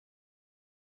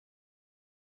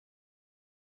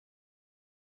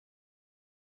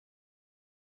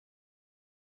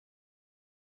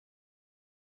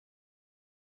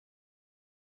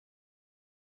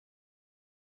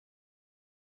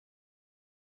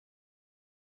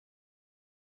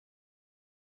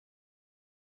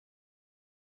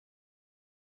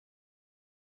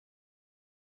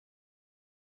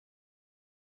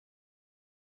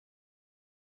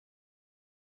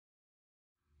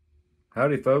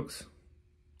Howdy folks,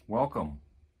 welcome.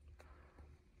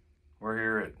 We're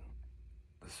here at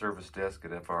the service desk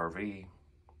at FRV.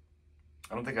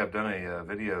 I don't think I've done a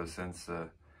video since I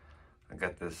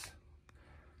got this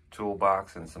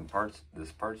toolbox and some parts,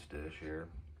 this parts dish here.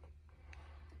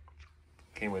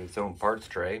 Came with its own parts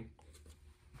tray.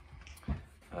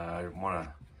 I want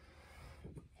to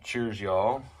cheers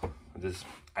y'all with this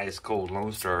ice cold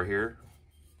Lone Star here.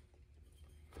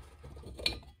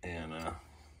 And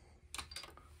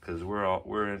because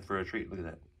we're in for a treat. Look at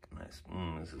that. Nice.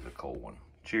 This is a cold one.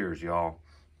 Cheers, y'all.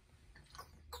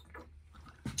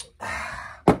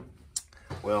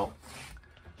 Well,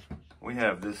 we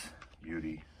have this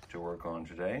beauty to work on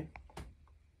today.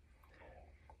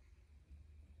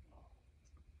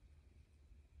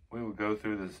 We will go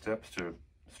through the steps to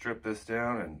strip this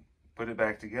down and put it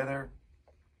back together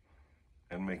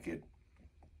and make it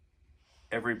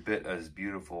every bit as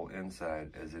beautiful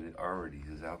inside as it already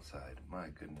is outside. My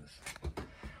goodness.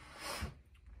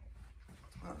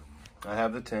 I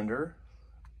have the tender,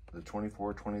 the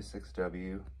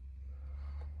 2426W,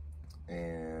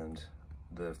 and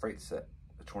the freight set,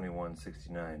 the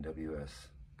 2169WS,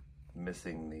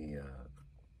 missing the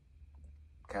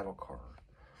cattle car.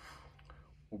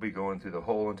 We'll be going through the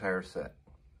whole entire set.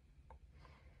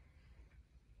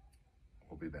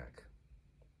 We'll be back.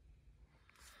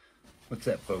 What's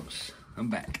up, folks? I'm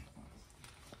back.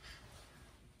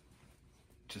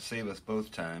 To save us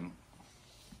both time,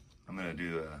 I'm gonna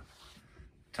do a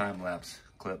time-lapse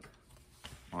clip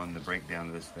on the breakdown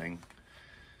of this thing.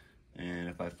 And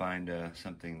if I find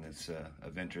something that's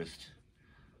of interest,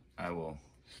 I will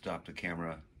stop the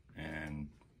camera and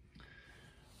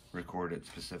record it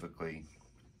specifically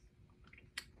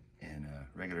in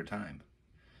regular time.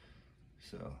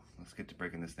 So let's get to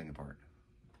breaking this thing apart.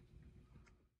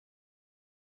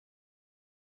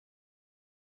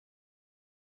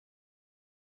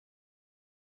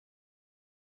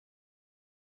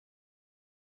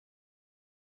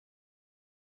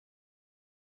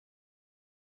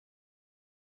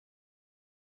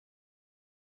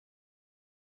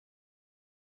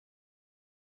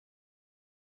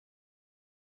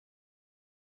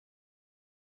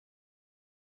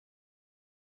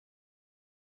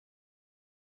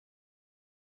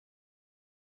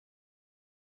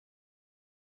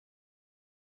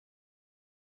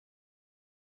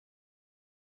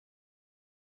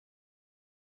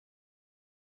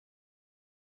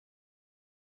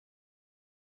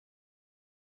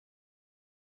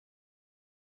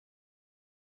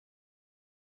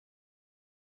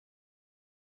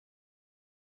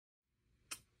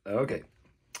 Okay,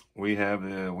 we have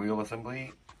the wheel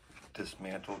assembly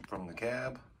dismantled from the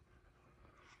cab.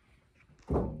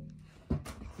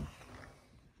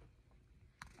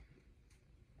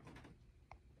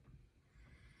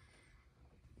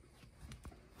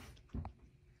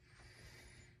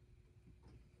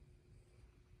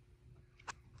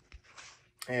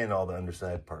 And all the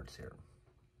underside parts here.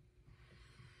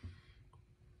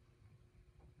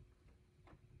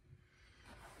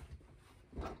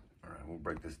 We'll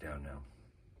break this down now.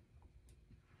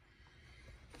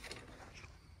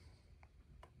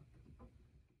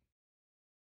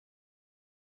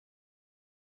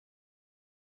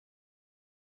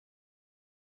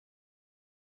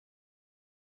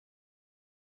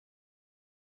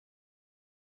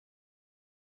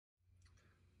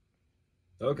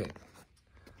 Okay.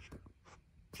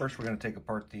 First, we're going to take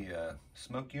apart the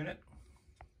smoke unit.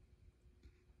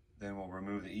 Then we'll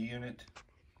remove the E unit.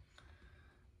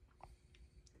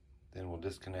 Then we'll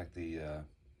disconnect the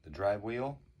drive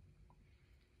wheel,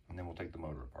 and then we'll take the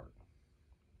motor apart.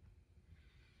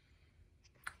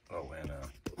 Oh, and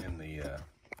in the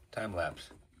time lapse,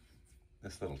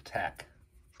 this little tack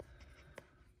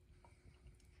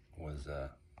was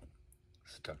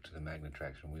stuck to the magnet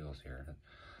traction wheels here.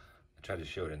 I tried to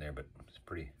show it in there, but it's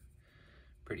pretty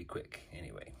quick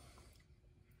anyway.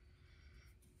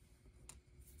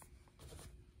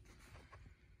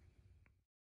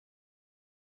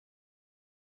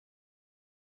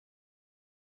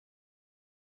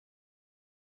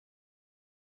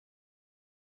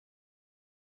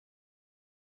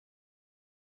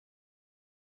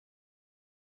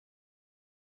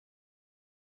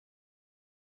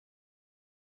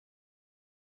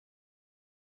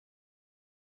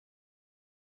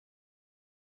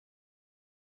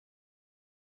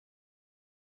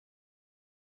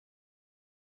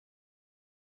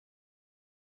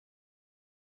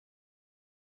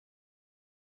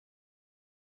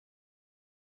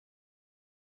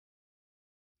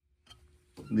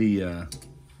 The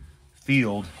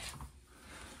field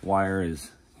wire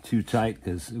is too tight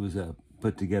because it was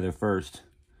put together first.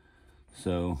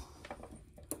 So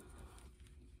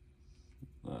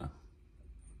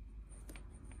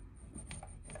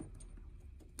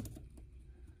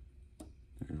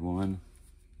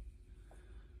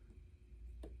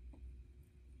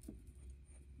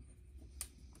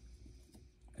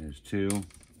There's two.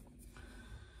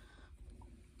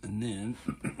 And then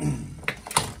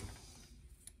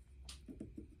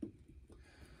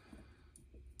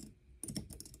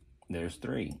there's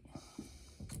three.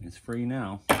 It's free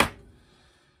now.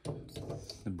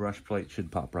 The brush plate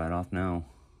should pop right off now.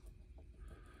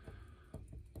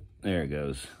 There it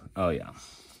goes. Oh yeah.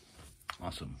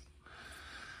 Awesome.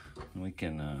 We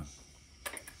can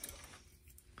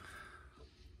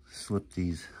slip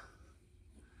these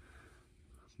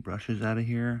brushes out of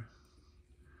here.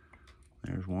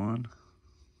 There's one.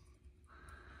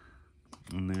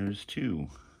 And there's two.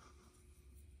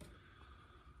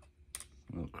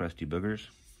 Little crusty boogers.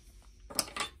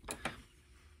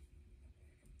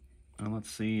 And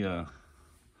let's see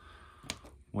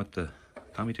what the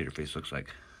commutator face looks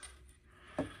like.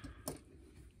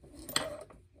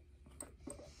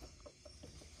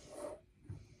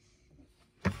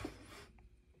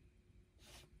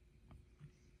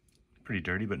 Pretty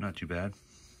dirty, but not too bad.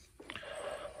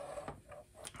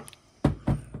 All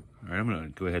right, I'm gonna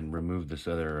go ahead and remove this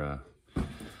other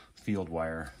field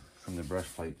wire from the brush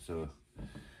plate so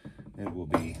it will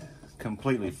be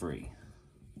completely free.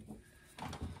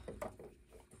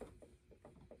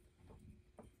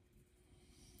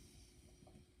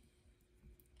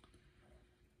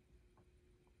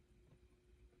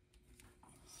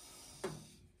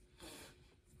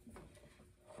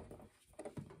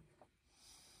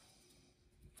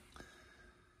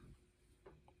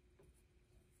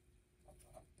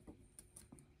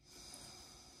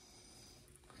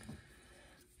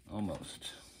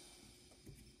 Almost.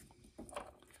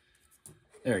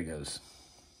 There he goes.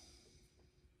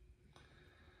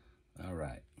 All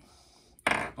right.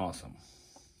 Awesome.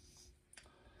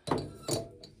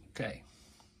 Okay.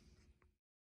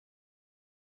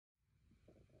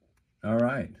 All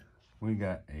right. We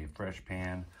got a fresh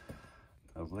pan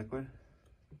of liquid.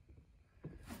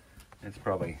 It's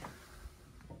probably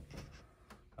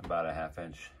about a ½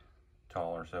 inch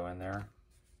tall or so in there.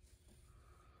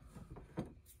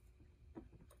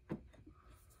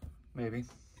 Maybe.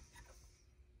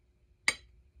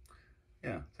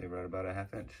 Yeah, say right about a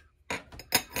 ½ inch.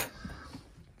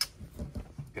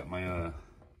 Got my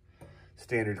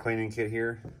standard cleaning kit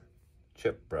here.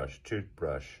 Chip brush,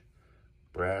 toothbrush,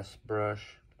 brass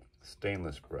brush,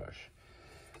 stainless brush.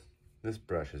 This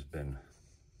brush has been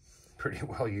pretty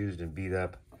well used and beat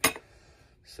up.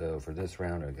 So for this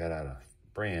round, I got out a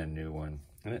brand new one,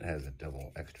 and it has a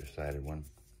double extra sided one.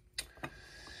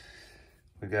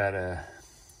 We got a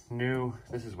new,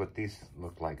 this is what these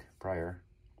looked like prior.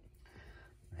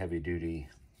 Heavy duty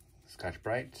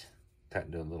Scotch-Brite, cut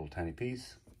into a little tiny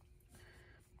piece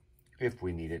if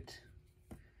we need it.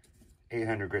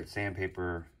 800 grit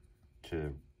sandpaper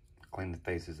to clean the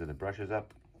faces of the brushes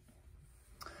up.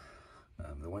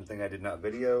 The one thing I did not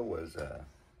video was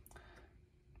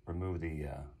remove the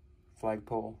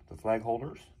flagpole, the flag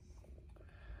holders.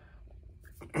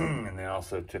 And they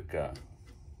also took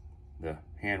the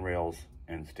handrails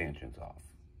and stanchions off.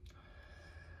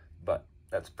 But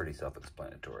that's pretty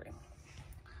self-explanatory.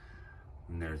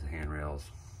 And there's the handrails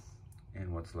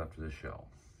and what's left of the shell.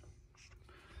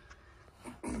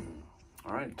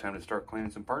 All right, time to start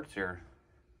cleaning some parts here.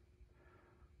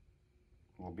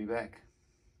 We'll be back.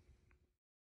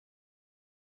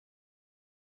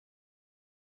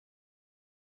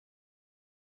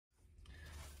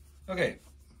 Okay,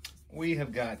 we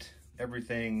have got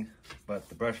everything but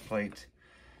the brush plate,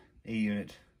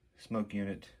 E-unit, smoke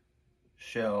unit,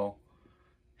 shell,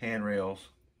 handrails,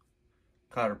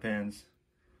 cotter pins,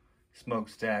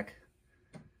 smokestack,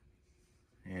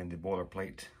 and the boiler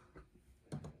plate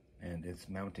and its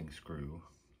mounting screw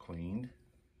cleaned.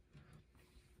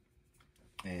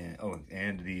 And oh,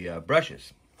 and the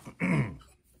brushes.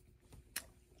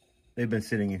 They've been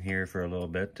sitting in here for a little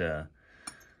bit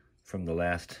from the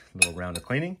last little round of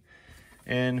cleaning.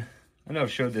 And I know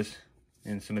I've showed this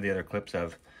in some of the other clips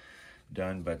I've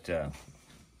done, but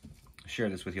share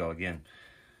this with y'all again.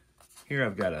 Here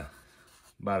I've got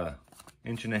about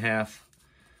 1.5 inch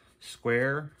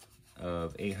square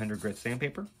of 800 grit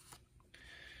sandpaper.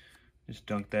 Just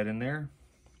dunk that in there.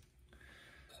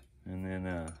 And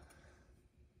then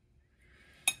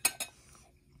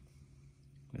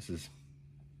this is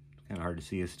kind of hard to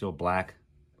see, it's still black,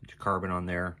 put your carbon on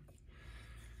there.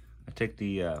 I take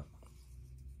the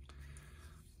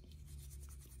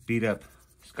beat up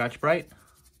Scotch-Brite,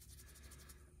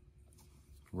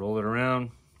 roll it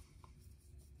around,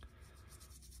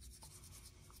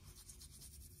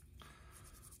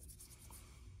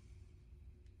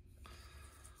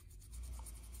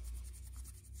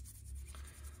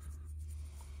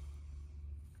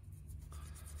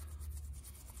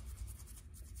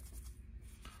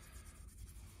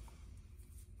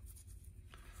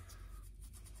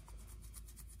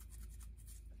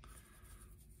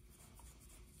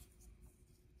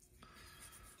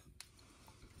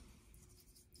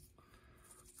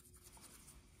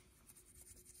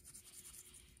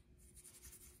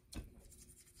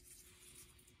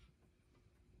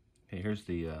 Okay, here's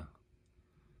the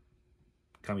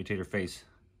commutator face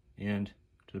end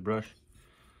to the brush.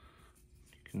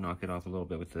 You can knock it off a little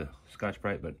bit with the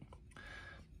Scotch-Brite, but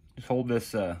just hold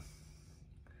this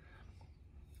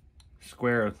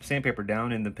square of sandpaper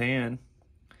down in the pan,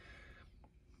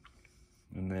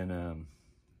 and then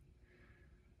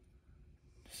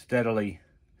steadily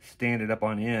stand it up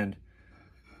on end,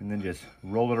 and then just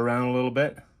roll it around a little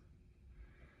bit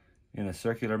in a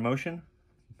circular motion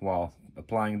while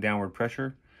applying downward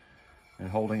pressure and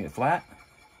holding it flat,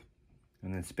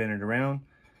 and then spin it around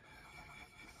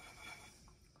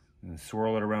and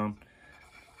swirl it around.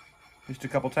 Just a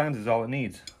couple times is all it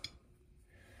needs.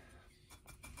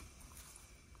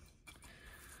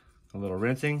 A little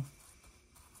rinsing.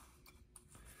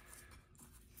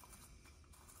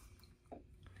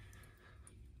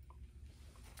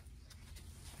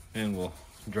 And we'll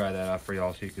dry that off for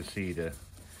y'all so you can see the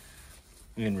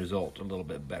end result a little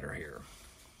bit better here.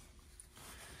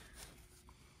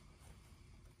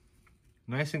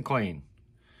 Nice and clean.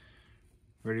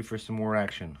 Ready for some more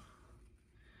action.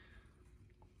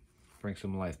 Bring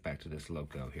some life back to this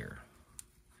loco here.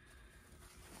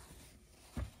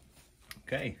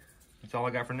 Okay, that's all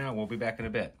I got for now. We'll be back in a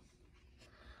bit.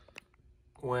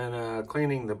 When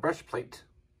cleaning the brush plate,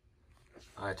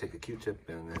 I take a Q-tip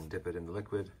and then dip it in the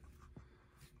liquid,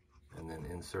 and then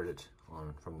insert it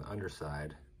on from the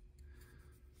underside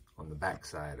on the back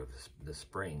side of the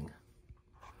spring.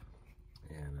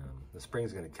 And the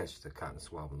spring's going to catch the cotton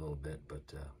swab a little bit, but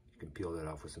you can peel that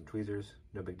off with some tweezers,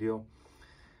 no big deal.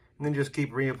 And then just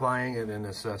keep reapplying it and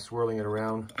just swirling it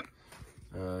around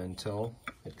until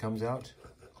it comes out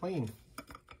clean.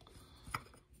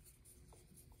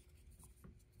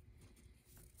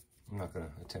 I'm not going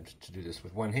to attempt to do this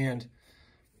with one hand,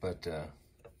 but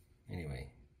anyway,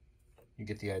 you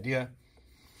get the idea.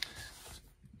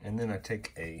 And then I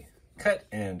take a cut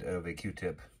end of a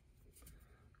Q-tip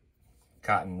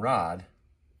cotton rod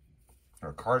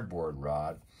or cardboard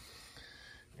rod,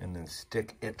 and then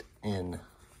stick it in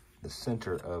the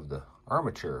center of the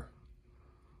armature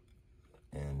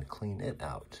and clean it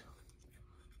out,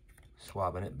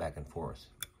 swabbing it back and forth.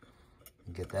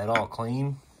 Get that all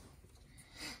clean,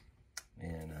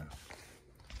 and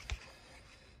it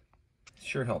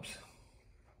sure helps.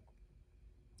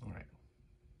 All right,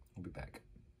 we'll be back.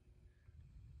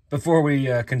 Before we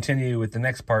continue with the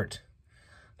next part,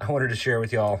 I wanted to share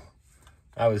with y'all,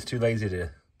 I was too lazy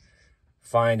to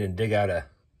find and dig out a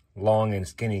long and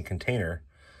skinny container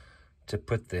to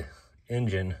put the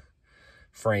engine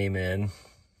frame in.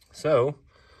 So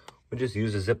we just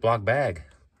use a Ziploc bag.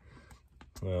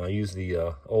 I used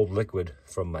the old liquid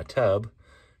from my tub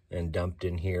and dumped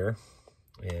in here,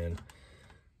 and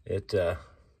it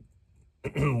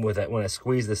with that, when I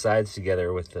squeeze the sides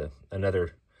together with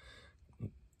another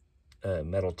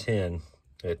metal tin,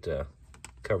 it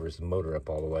covers the motor up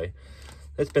all the way.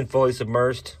 It's been fully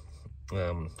submerged.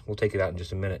 We'll take it out in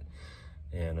just a minute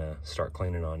and start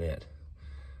cleaning on it.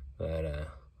 But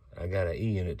I got an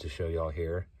E-unit to show y'all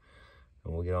here,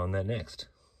 and we'll get on that next.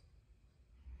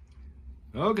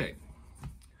 Okay,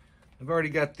 I've already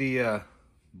got the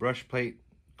brush plate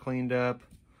cleaned up,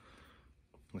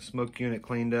 the smoke unit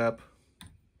cleaned up,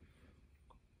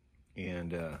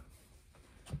 and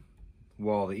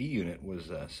while the E-unit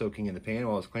was soaking in the pan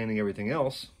while I was cleaning everything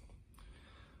else,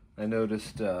 I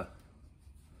noticed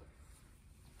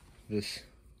this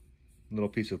little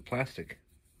piece of plastic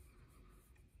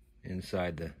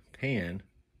inside the pan,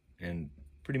 and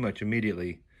pretty much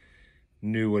immediately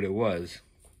knew what it was.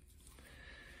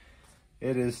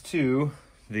 It is to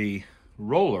the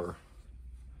roller.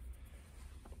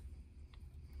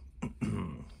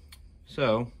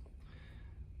 So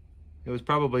it was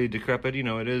probably decrepit. You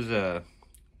know, it is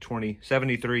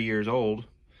 73 years old.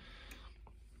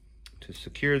 To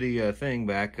secure the thing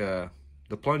back, the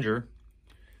plunger,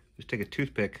 just take a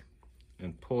toothpick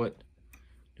and pull it,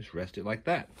 just rest it like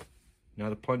that. Now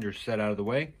the plunger's set out of the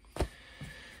way.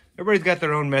 Everybody's got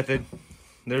their own method.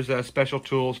 There's special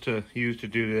tools to use to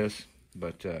do this,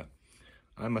 but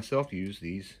I myself use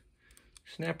these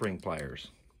snap ring pliers.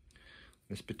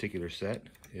 This particular set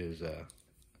is a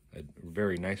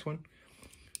very nice one.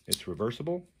 It's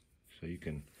reversible, so you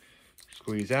can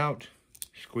squeeze out,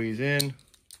 squeeze in,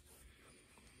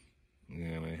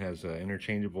 and it has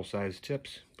interchangeable size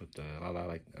tips, but I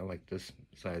like this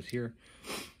size here.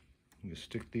 You just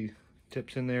stick the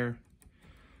tips in there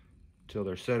until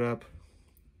they're set up,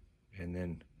 and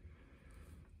then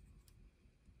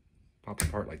pop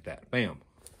apart like that. Bam.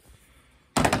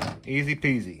 Easy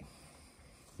peasy.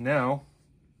 Now,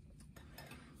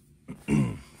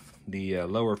 the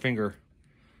lower finger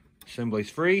assembly's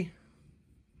free.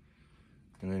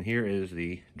 And then here is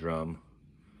the drum.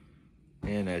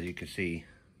 And as you can see,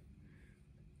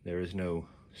 there is no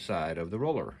side of the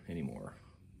roller anymore.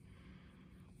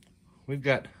 We've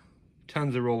got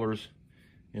tons of rollers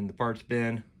in the parts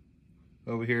bin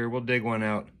over here. We'll dig one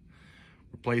out,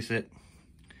 replace it,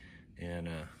 and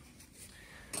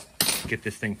get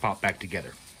this thing popped back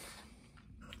together.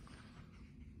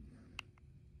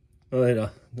 Well, it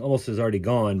almost is already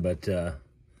gone, but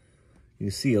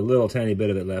you see a little tiny bit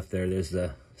of it left there. There's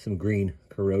some green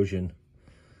corrosion,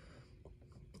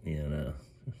 and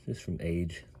just from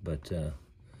age, but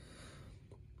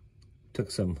took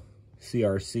some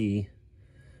CRC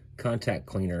contact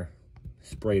cleaner,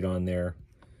 sprayed on there.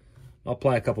 I'll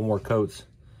apply a couple more coats,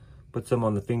 put some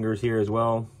on the fingers here as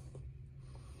well,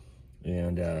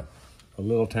 and a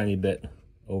little tiny bit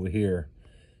over here.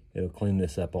 It'll clean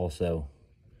this up also.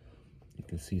 You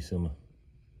can see some of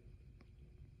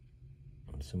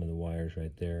the wires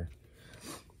right there.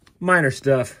 Minor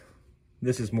stuff.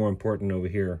 This is more important over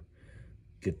here.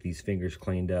 Get these fingers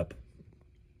cleaned up.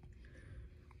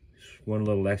 Just one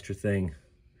little extra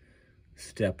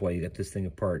step while you get this thing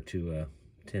apart to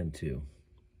tend to.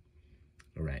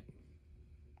 All right.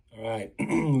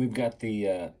 We've got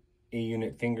the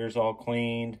E-unit fingers all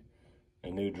cleaned,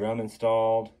 a new drum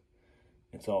installed.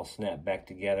 It's all snapped back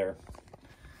together,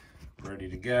 ready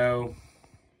to go.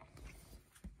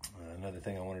 Another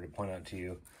thing I wanted to point out to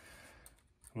you,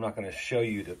 I'm not going to show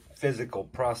you the physical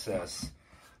process,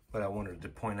 but I wanted to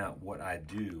point out what I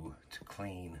do to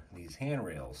clean these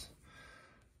handrails.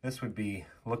 This would be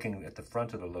looking at the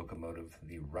front of the locomotive,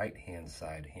 the right-hand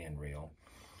side handrail.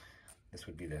 This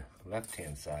would be the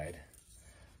left-hand side.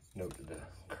 Note the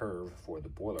curve for the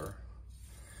boiler.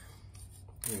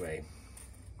 Anyway,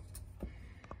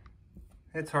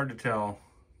 it's hard to tell,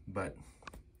 but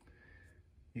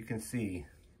you can see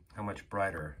how much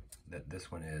brighter that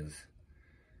this one is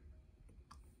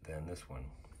than this one.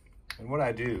 And what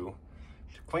I do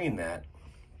to clean that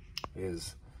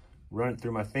is run it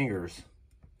through my fingers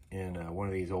in one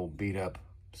of these old beat up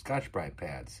Scotch-Brite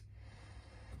pads,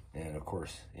 and of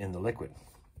course in the liquid,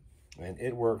 and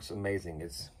it works amazing.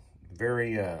 It's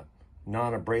very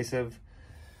non-abrasive,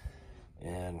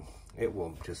 and it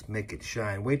will just make it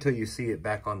shine. Wait till you see it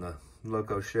back on the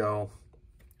loco shell.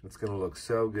 It's gonna look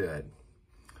so good.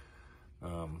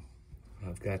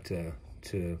 I've got to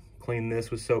clean this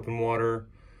with soap and water.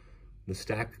 The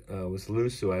stack was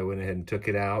loose, so I went ahead and took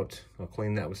it out. I'll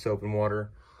clean that with soap and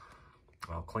water.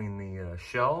 I'll clean the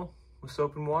shell with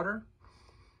soap and water.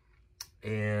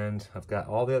 And I've got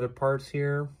all the other parts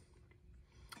here.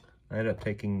 I ended up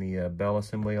taking the bell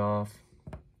assembly off.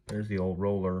 There's the old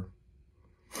roller.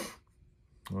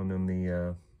 And then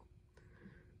the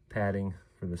padding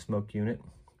for the smoke unit.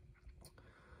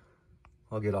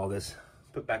 I'll get all this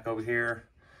put back over here,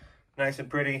 nice and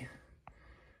pretty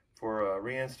for a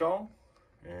reinstall,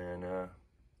 and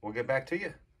we'll get back to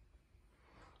you.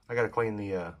 I gotta clean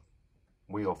the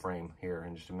wheel frame here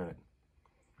in just a minute.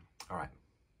 All right,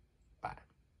 bye.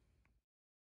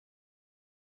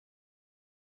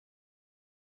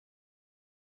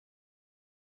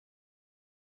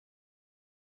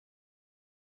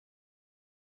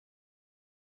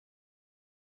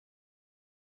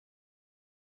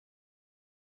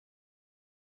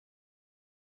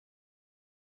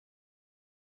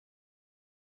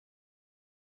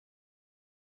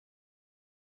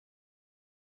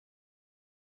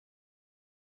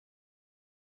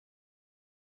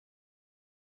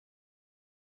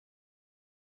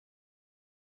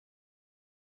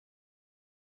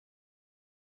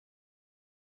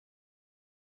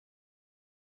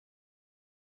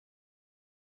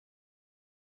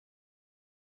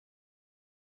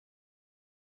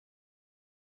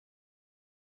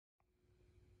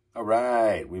 All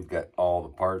right, we've got all the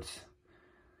parts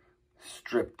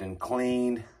stripped and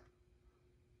cleaned.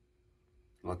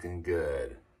 Looking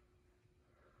good.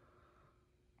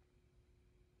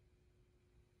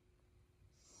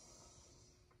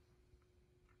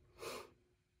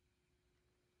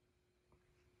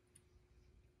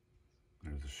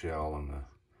 There's the shell and the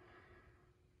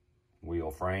wheel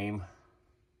frame.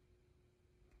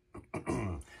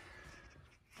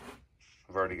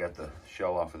 I've already got the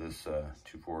shell off of this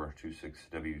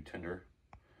 2426W tender.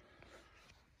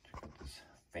 Check out this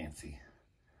fancy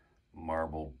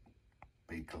marble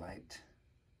bakelite.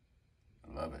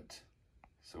 I love it.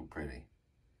 So pretty.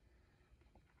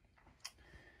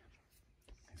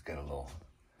 It's got a little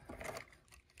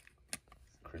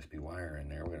crispy wire in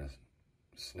there. We're going to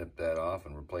snip that off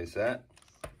and replace that.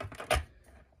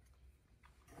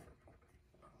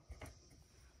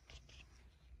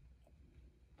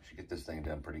 Get this thing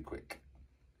done pretty quick.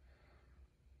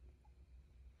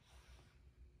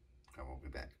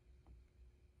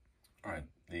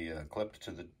 clipped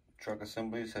to the truck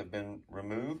assemblies have been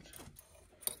removed.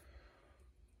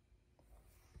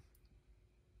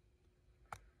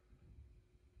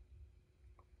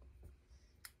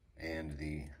 And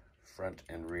the front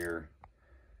and rear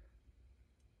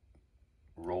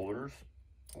rollers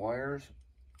wires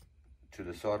to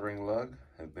the soldering lug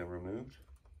have been removed.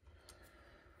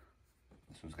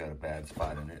 This one's got a bad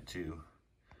spot in it too.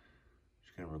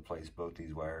 Just going to replace both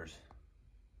these wires.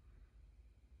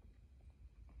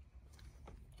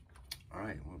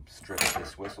 Alright, we'll strip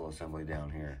this whistle assembly down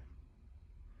here.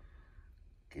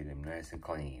 Get him nice and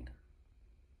clean.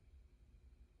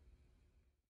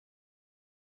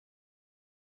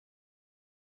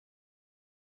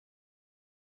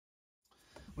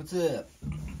 What's up?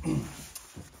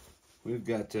 We've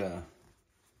got the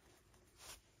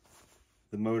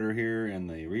motor here and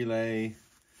the relay.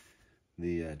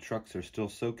 The trucks are still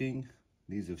soaking.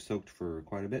 These have soaked for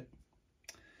quite a bit.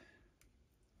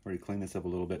 Already cleaned this up a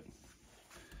little bit.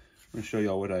 I'm going to show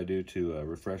y'all what I do to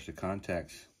refresh the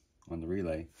contacts on the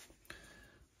relay.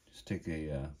 Just take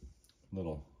a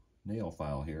little nail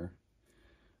file here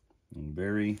and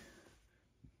very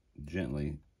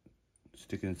gently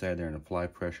stick it inside there and apply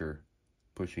pressure,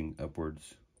 pushing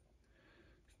upwards,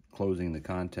 closing the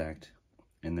contact,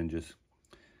 and then just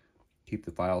keep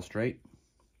the file straight,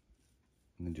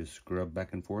 and then just scrub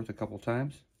back and forth a couple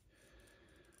times.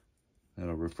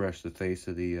 That'll refresh the face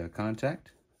of the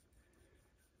contact.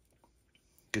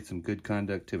 Get some good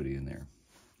conductivity in there.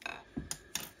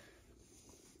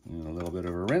 And a little bit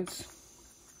of a rinse.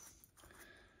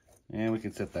 And we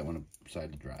can set that one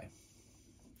aside to dry.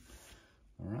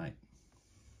 All right.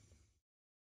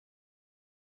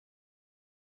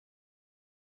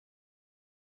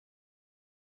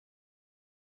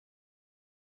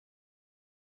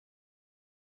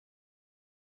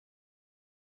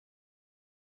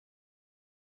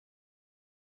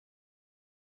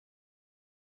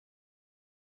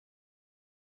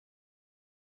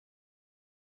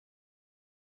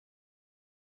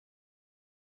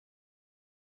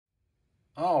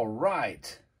 All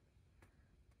right.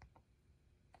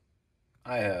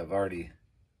 I have already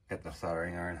got the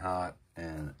soldering iron hot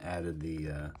and added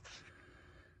the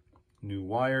new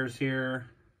wires here.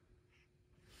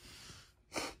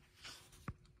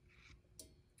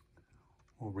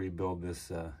 We'll rebuild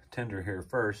this tender here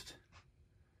first.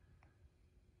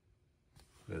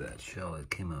 Look at that shell,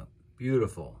 it came out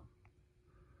beautiful.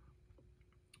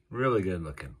 Really good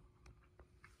looking.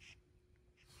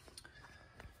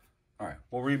 All right,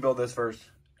 we'll rebuild this first,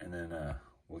 and then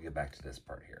we'll get back to this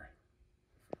part here.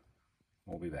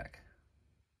 We'll be back.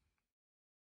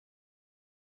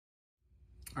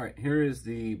 All right, here is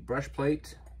the brush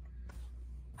plate.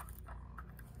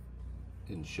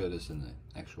 Didn't show this in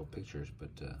the actual pictures,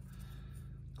 but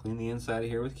clean the inside of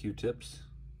here with Q-tips.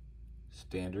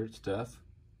 Standard stuff.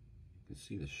 You can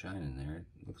see the shine in there.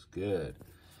 It looks good.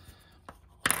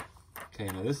 Okay,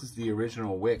 now this is the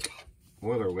original wick,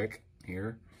 oiler wick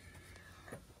here.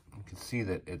 You can see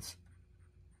that it's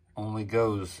only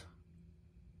goes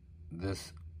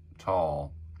this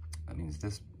tall. That means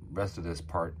this rest of this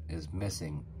part is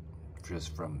missing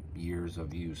just from years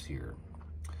of use here.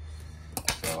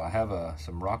 So I have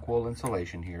some rock wool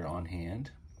insulation here on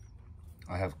hand.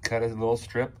 I have cut a little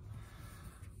strip,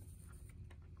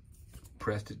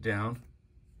 pressed it down.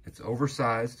 It's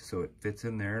oversized, so it fits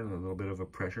in there, a little bit of a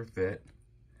pressure fit.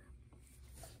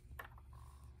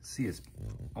 See, it's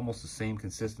almost the same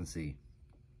consistency.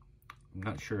 I'm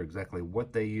not sure exactly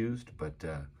what they used, but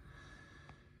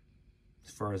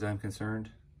as far as I'm concerned,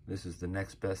 this is the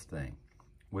next best thing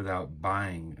without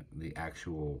buying the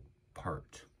actual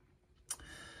part.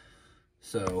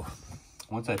 So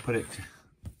once I put it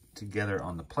together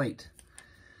on the plate,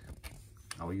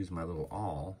 I'll use my little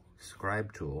awl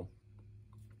scribe tool,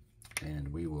 and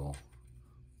we will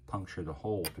puncture the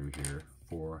hole through here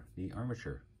for the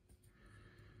armature.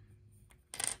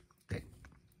 Okay,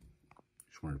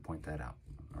 just wanted to point that out.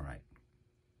 All right,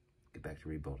 get back to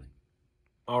rebuilding.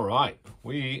 All right,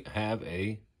 we have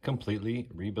a completely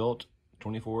rebuilt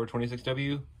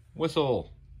 2426W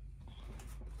whistle.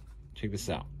 Check this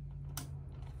out.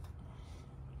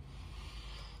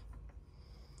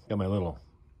 Got my little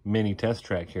mini test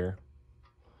track here.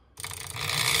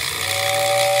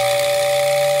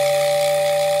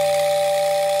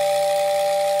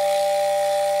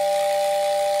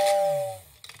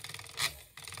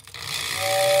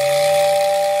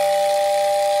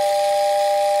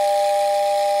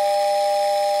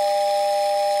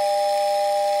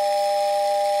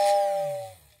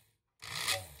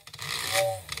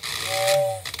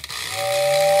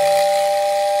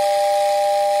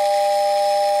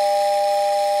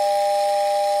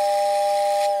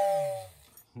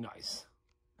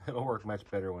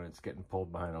 it's getting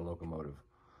pulled behind a locomotive.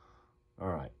 All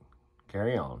right,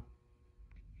 carry on.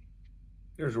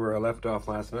 Here's where I left off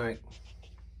last night.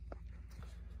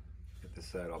 Get this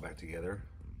side all back together.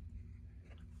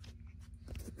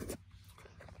 Something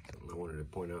I wanted to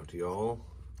point out to y'all.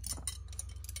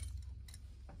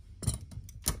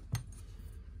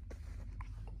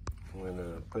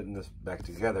 When putting this back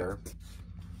together,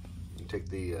 you take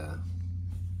the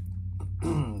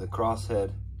the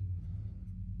crosshead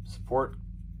support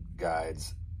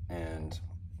guides and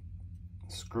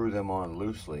screw them on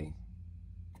loosely,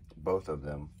 both of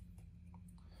them,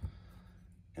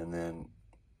 and then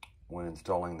when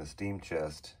installing the steam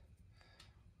chest,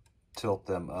 tilt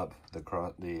them up, the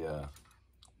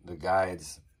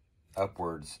guides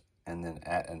upwards, and then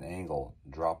at an angle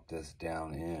drop this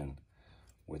down in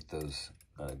with those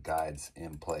guides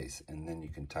in place, and then you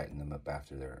can tighten them up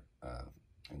after they're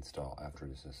after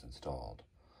this is installed.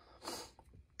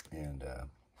 And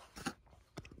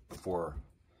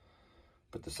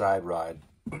put the side rod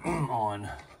on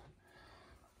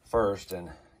first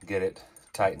and get it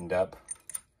tightened up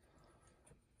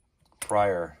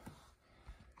prior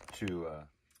to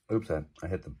oops, I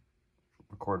hit the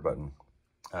record button.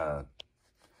 Put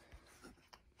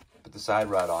the side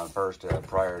rod on first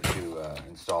prior to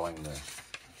installing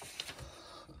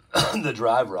the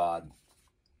drive rod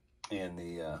and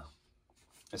the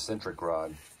eccentric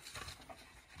rod.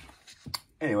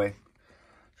 Anyway,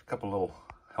 a couple little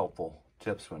helpful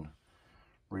tips when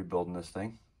rebuilding this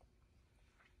thing.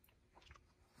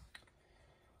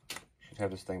 Should have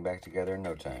this thing back together in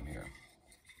no time here.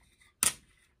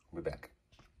 We'll be back.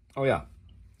 Oh yeah,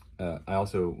 I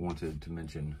also wanted to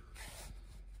mention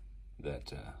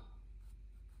that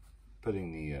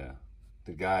putting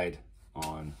the guide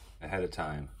on ahead of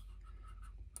time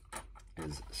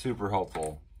is super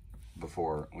helpful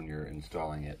when you're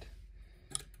installing it,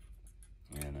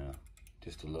 and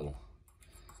just a little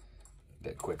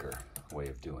bit quicker way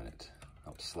of doing it.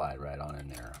 I'll slide right on in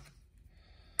there.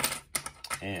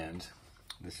 And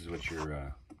this is what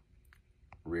your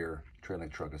rear trailing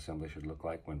truck assembly should look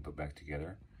like when put back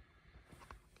together.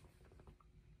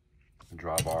 The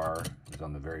drawbar is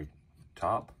on the very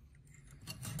top.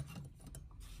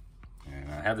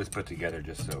 And I have this put together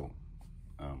just so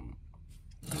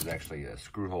there's actually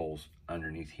screw holes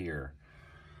underneath here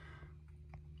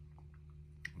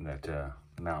that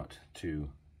mount to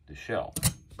the shell.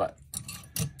 But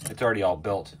it's already all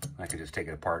built. I could just take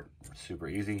it apart super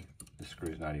easy. The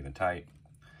screw's not even tight.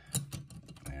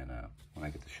 And when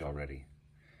I get the shell ready,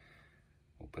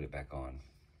 we'll put it back on.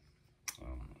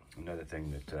 Another thing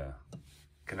that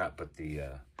cannot put the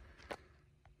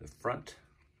front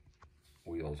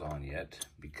wheels on yet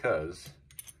because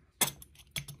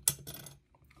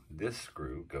this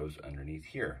screw goes underneath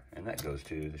here, and that goes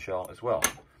to the shell as well.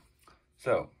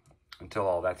 So until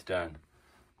all that's done,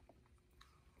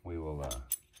 we will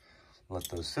let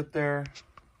those sit there,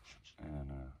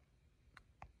 and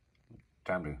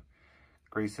time to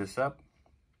grease this up,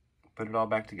 put it all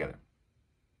back together.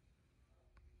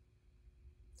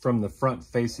 From the front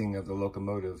facing of the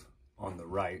locomotive on the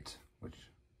right, which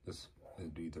this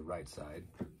would be the right side,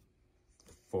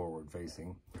 forward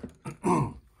facing,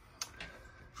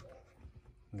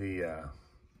 the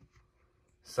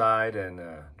side and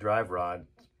drive rod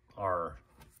are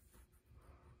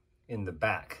in the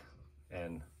back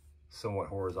and somewhat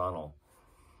horizontal.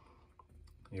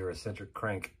 Your eccentric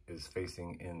crank is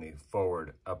facing in the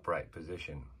forward upright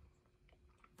position.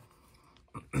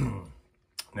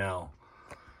 Now,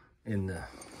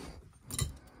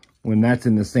 when that's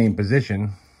in the same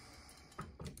position,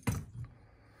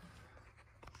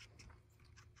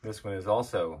 this one is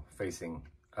also facing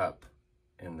up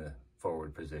in the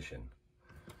forward position,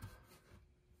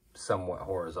 somewhat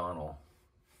horizontal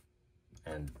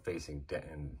and facing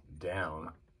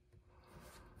down.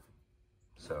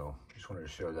 So just wanted to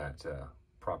show that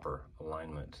proper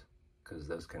alignment, because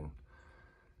those can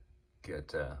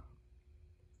get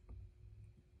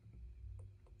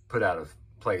put out of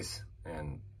place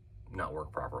and not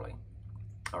work properly.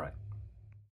 All right.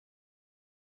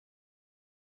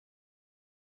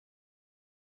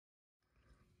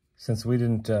 Since we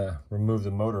didn't remove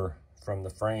the motor from the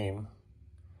frame,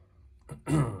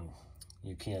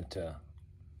 you can't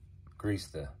grease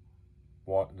the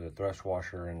thrust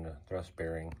washer and the thrust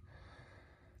bearing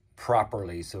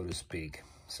properly, so to speak.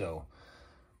 So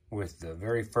with the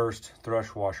very first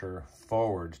thrust washer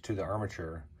forward to the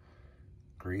armature,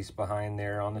 grease behind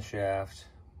there on the shaft,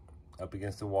 up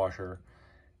against the washer,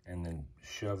 and then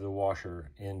shove the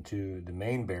washer into the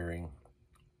main bearing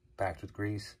packed with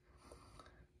grease.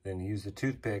 Then use the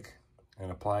toothpick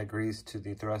and apply grease to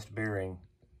the thrust bearing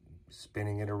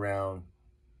spinning it around,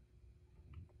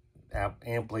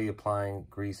 amply applying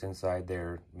grease inside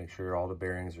there, make sure all the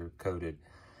bearings are coated.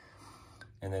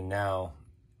 And then now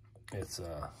it's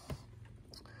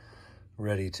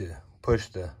ready to push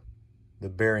the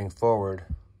bearing forward,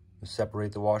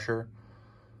 separate the washer.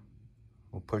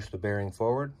 We'll push the bearing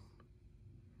forward,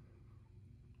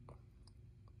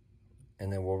 and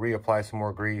then we'll reapply some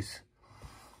more grease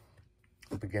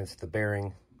up against the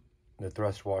bearing, the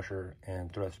thrust washer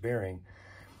and thrust bearing,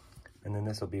 and then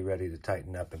this will be ready to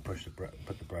tighten up and put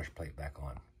the brush plate back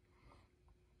on.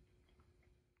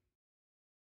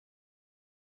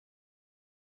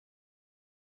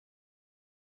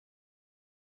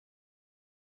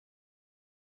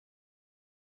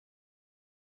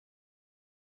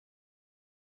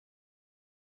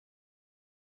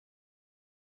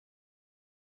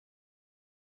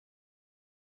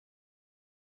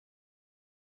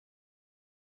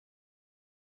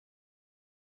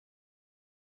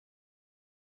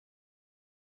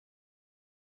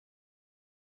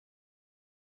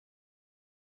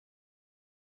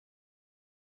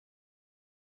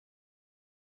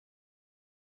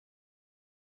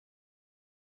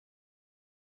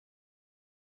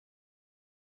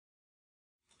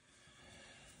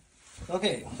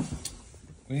 Okay,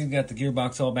 we've got the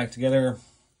gearbox all back together.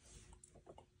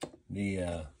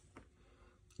 The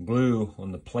glue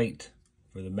on the plate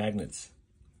for the magnets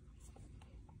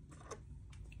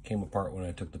came apart when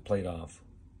I took the plate off,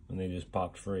 and they just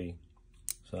popped free.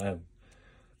 So I have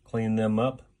cleaned them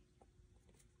up,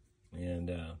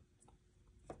 and I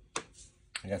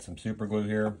got some super glue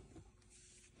here,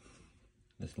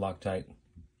 this Loctite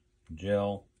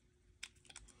gel.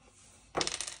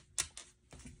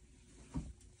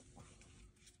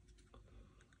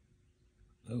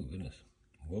 Oh goodness,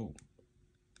 whoa,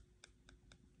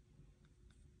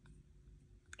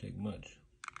 take much.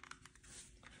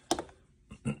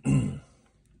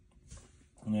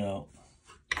 Now,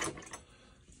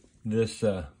 this,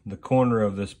 the corner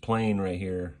of this plane right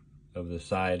here, of the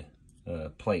side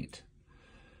plate,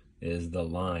 is the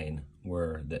line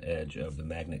where the edge of the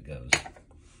magnet goes.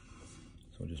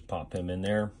 So we'll just pop him in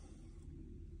there,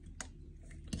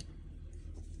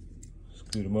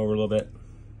 scoot him over a little bit,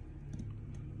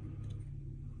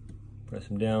 press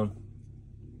him down.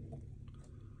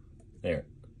 There.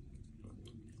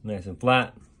 Nice and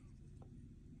flat.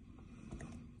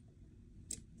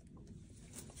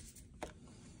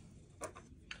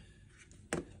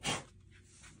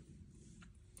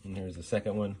 And here's the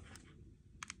second one.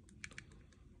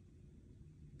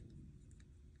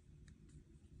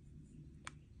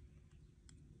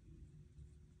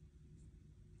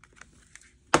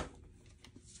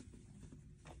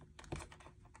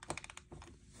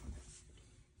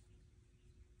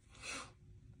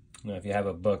 Now, if you have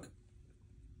a book,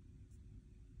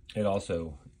 it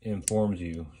also informs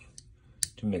you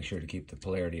to make sure to keep the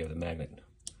polarity of the magnet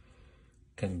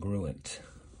congruent.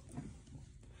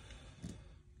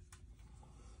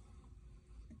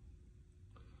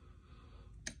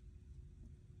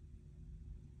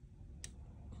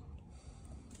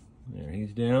 There,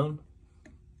 he's down.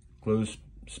 Glue's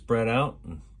spread out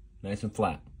and nice and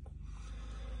flat.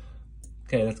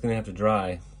 Okay, that's gonna have to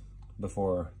dry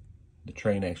before the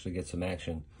train actually gets some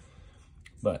action,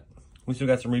 but we still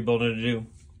got some rebuilding to do.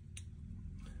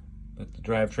 But the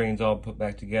drivetrain's all put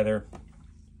back together,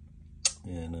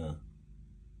 and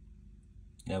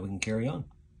now we can carry on.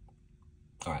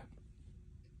 All right.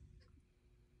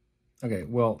 Okay,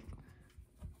 well,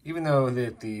 even though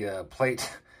that the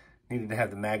plate needed to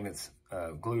have the magnets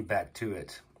glued back to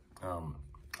it,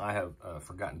 I have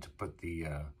forgotten to put the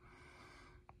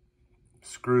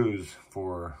screws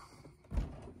for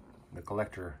the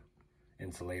collector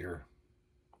insulator.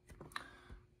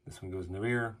 This one goes in the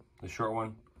rear, the short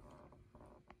one.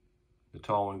 The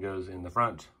tall one goes in the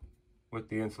front with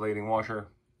the insulating washer.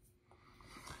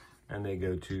 And they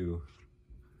go to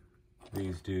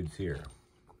these dudes here.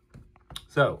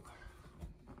 So,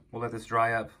 we'll let this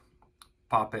dry up,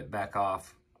 pop it back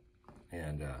off,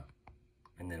 and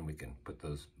then we can put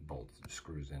those bolts and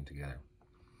screws in together.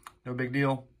 No big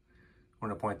deal. I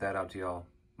want to point that out to y'all.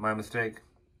 My mistake.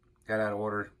 Got out of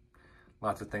order.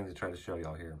 Lots of things to try to show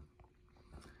y'all here.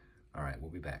 All right, we'll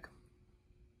be back.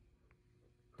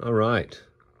 All right,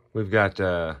 we've got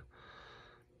the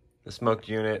smoke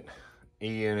unit,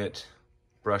 E-unit,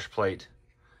 brush plate,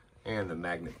 and the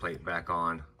magnet plate back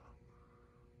on.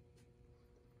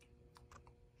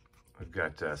 We've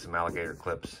got some alligator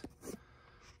clips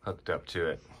hooked up to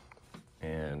it,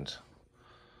 and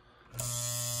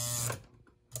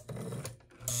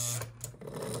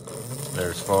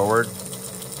there's forward.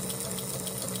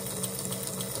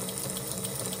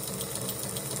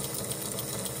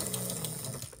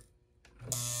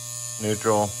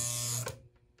 neutral,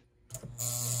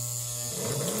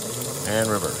 and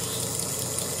reverse.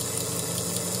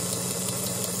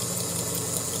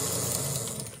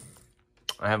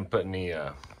 I haven't put any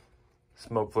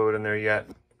smoke fluid in there yet.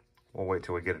 We'll wait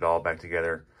till we get it all back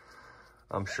together.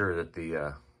 I'm sure that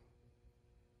the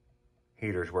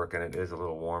heater's working. It is a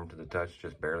little warm to the touch,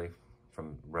 just barely,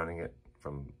 from running it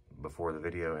from before the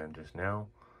video and just now.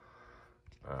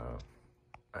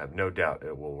 I have no doubt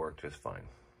it will work just fine.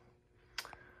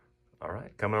 All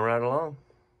right, coming right along.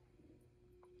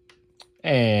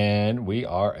 And we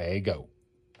are a go.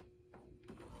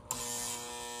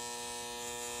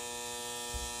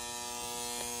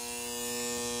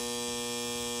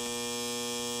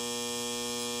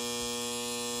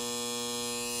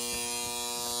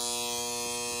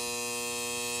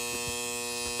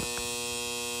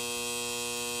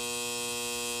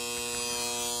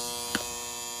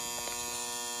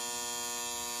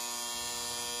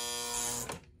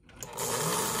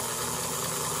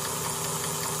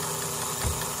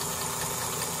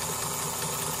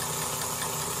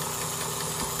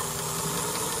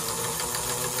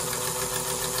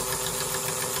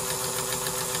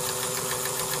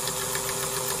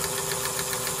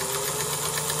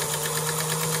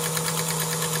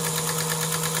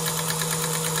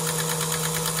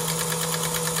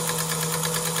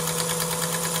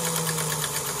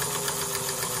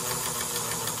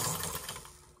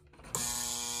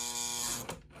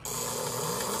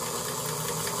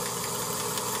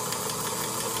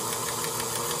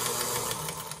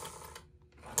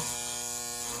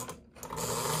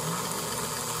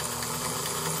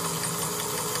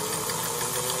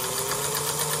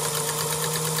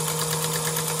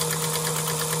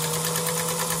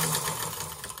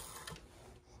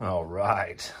 All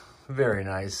right, very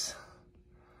nice.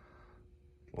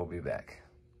 We'll be back.